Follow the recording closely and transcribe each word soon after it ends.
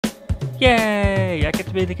Yay! I get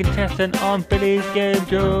to be the contestant on Billy's Game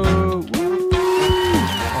Show! Woo!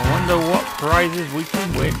 I wonder what prizes we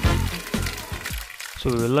can win.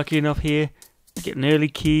 So we were lucky enough here to get an early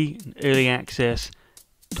key and early access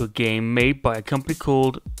to a game made by a company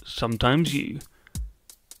called Sometimes You.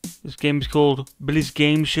 This game is called Billy's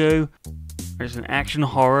Game Show, and it's an action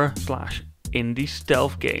horror / indie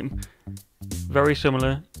stealth game, very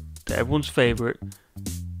similar to everyone's favourite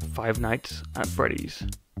Five Nights at Freddy's.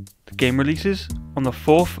 The game releases on the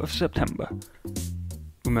 4th of September.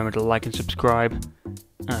 Remember to like and subscribe,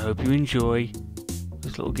 and I hope you enjoy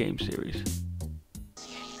this little game series.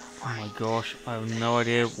 Oh my gosh, I have no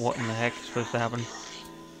idea what in the heck is supposed to happen.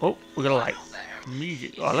 Oh, we got a light.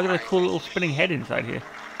 Music. Oh, look at the cool little spinning head inside here.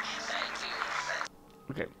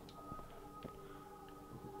 Okay.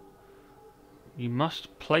 You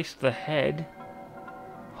must place the head.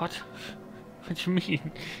 What? What do you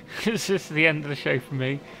mean? Is this the end of the show for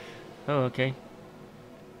me? Oh, okay.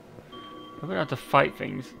 I'm gonna have to fight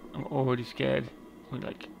things. I'm already scared. I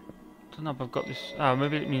don't know if I've got this. Oh,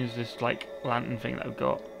 maybe it means this like lantern thing that I've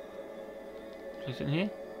got. Is it in here?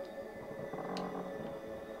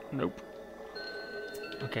 Nope.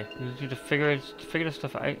 Okay, we need to figure this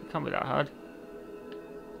stuff out. It can't be that hard.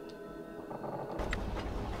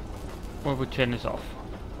 Or if we turn this off.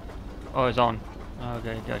 Oh, it's on.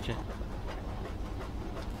 Okay, gotcha.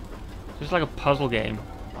 It's like a puzzle game.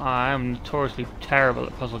 I am notoriously terrible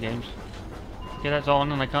at puzzle games. Okay, that's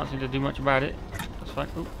on and I can't seem to do much about it. That's fine.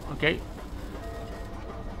 Ooh, okay.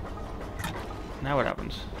 Now what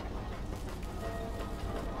happens?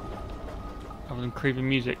 Other than creepy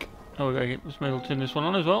music. Oh, okay, let's maybe turn this one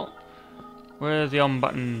on as well. Where's the on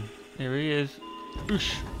button? Here he is.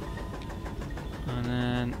 Oosh. And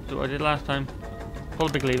then do what I did last time. Pull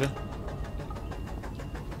a big lever.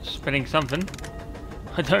 Spinning something.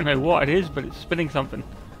 I don't know what it is, but it's spinning something.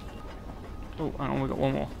 Oh, hang on, we got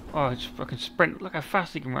one more. Oh, it's fucking sprint. Look how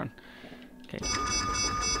fast he can run. Okay.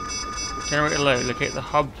 Generator low. Locate the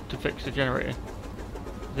hub to fix the generator.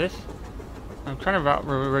 This? I'm trying to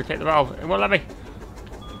rotate the valve. It won't let me.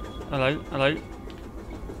 Hello, hello.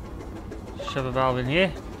 Shove a valve in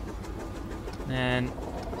here. And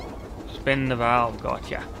spin the valve.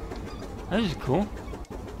 Gotcha. This is cool.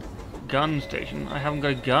 Gun station. I haven't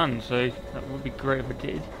got a gun, so that would be great if I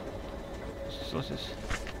did. What's this?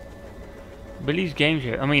 Billy's Game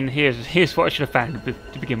Show. I mean, here's what I should have found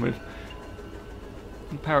to begin with.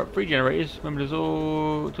 And power up 3 generators. Remember,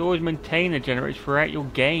 to always maintain the generators throughout your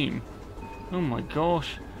game. Oh my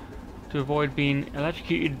gosh. To avoid being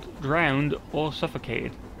electrocuted, drowned, or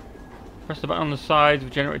suffocated. Press the button on the sides of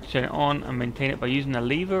the generator to turn it on and maintain it by using a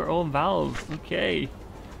lever or valve. Okay.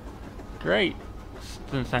 Great. This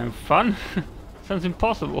doesn't sound fun. Sounds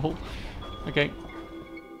impossible. Okay.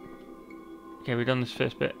 Okay, we've done this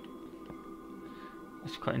first bit.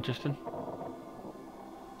 That's quite interesting.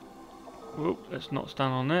 Whoop, let's not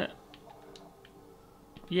stand on it.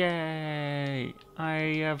 Yay! I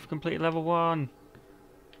have completed level 1.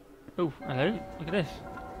 Oh, hello. Look at this.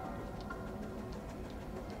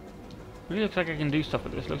 Really looks like I can do stuff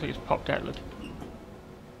with this. Looks like it's popped out, look.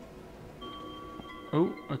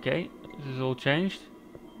 Oh, okay. This is all changed.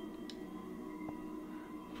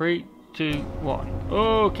 3, 2, 1.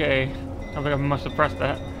 Okay. I think I must have pressed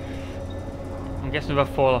that. I'm guessing if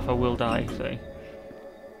I fall off I will die, so.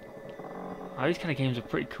 Oh, these kind of games are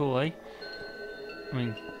pretty cool, eh? I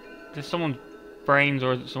mean, is this someone's brains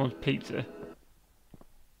or is it someone's pizza?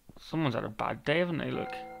 Someone's had a bad day, haven't they?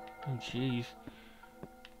 Look. Oh, jeez.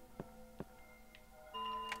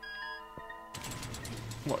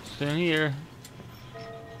 What's in here?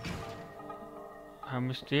 How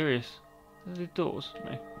mysterious. Are these doors?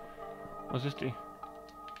 No. What's this do?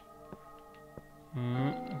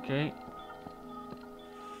 Okay.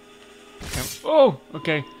 Oh!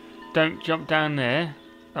 Okay. Don't jump down there.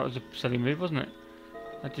 That was a silly move, wasn't it?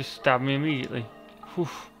 That just stabbed me immediately. Whew.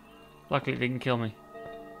 Luckily it didn't kill me.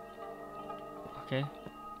 Okay.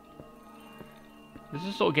 This is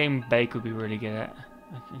the sort of game Bake would be really good at.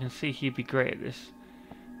 I can see he'd be great at this.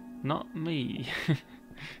 Not me.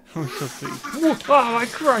 We shall see. Whoa. Oh my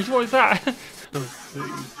Christ, what is that?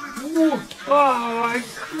 Whoa. Oh my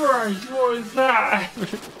Christ, what is that?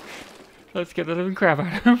 Let's get the living crap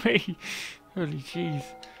out of me. Holy jeez.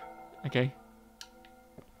 Okay.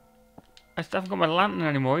 I still haven't got my lantern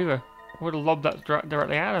anymore either. I would have lobbed that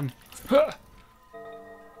directly at him.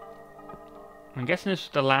 I'm guessing this is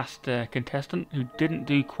the last contestant who didn't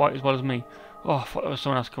do quite as well as me. Oh, I thought there was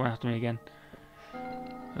someone else coming after me again.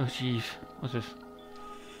 Oh jeez. What's this?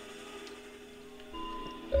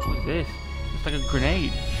 What's this? It's like a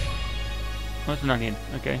grenade. Oh, it's an onion.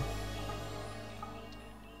 Okay.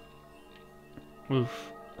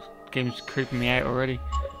 Oof. This game's creeping me out already.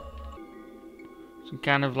 Some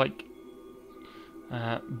kind of like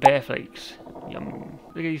bear flakes. Yum.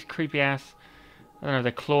 Look at these creepy ass. I don't know if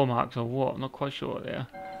they're claw marks or what. I'm not quite sure what they are.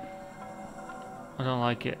 I don't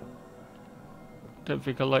like it. Don't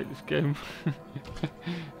think I like this game.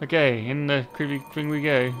 Okay, in the creepy thing we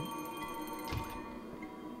go.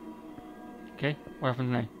 Okay, what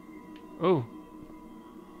happens now? Oh.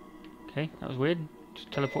 Okay, that was weird.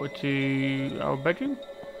 Just teleported to our bedroom.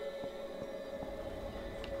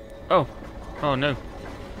 Oh. Oh no.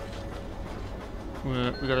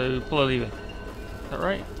 We gotta pull a lever. Is that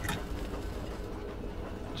right?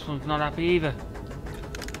 This one's not happy either.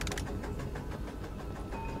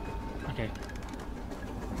 Okay.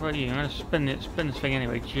 What about you? I'm gonna spin this thing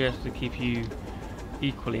anyway, just to keep you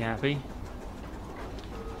equally happy.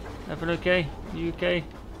 Everything okay? You okay?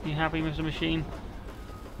 You happy, Mr. Machine?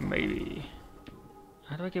 Maybe.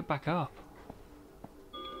 How do I get back up?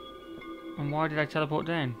 And why did I teleport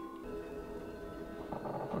down?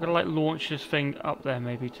 I'm gonna like launch this thing up there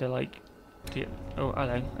maybe to like get... Oh,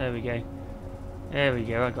 hello. There we go. There we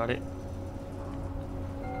go, I got it.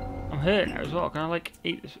 I'm hurt now as well. Can I like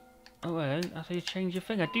eat this? Oh, hello. That's how you change your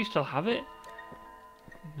thing. I do still have it.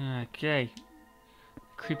 Okay.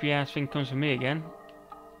 Creepy ass thing comes for me again.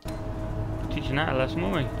 Teaching that a lesson,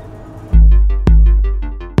 won't we?